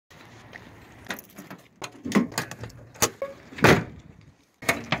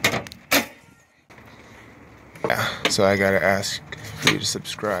So I gotta ask for you to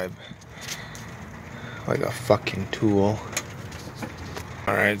subscribe. Like a fucking tool.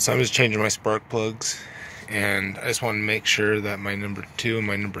 Alright, so I'm just changing my spark plugs, and I just want to make sure that my number 2 and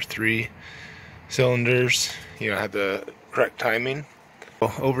my number 3 cylinders, have the correct timing.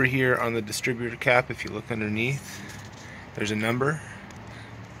 Well, over here on the distributor cap, if you look underneath, there's a number.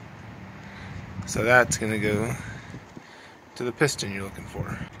 So that's going to go to the piston you're looking for.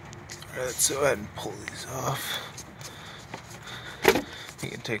 Alright, let's go ahead and pull these off. You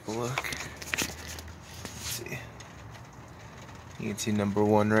can take a look. Let's see. You can see number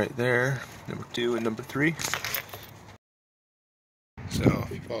 1 right there, number 2 and number 3. So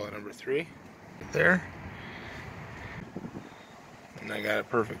if you follow number 3 right there, and I got it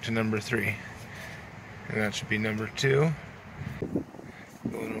perfect to number 3. And that should be number 2.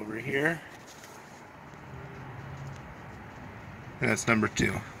 Going over here. And that's number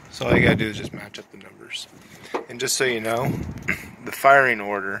 2. So all you gotta do is just match up the numbers. And just so you know, the firing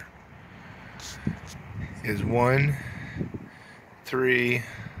order is 1, 3,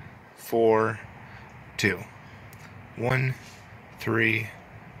 4, 2. 1, 3,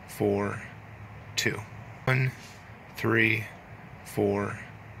 4, 2. 1, 3, 4,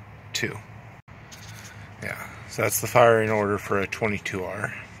 2. Yeah, so that's the firing order for a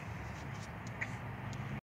 22R.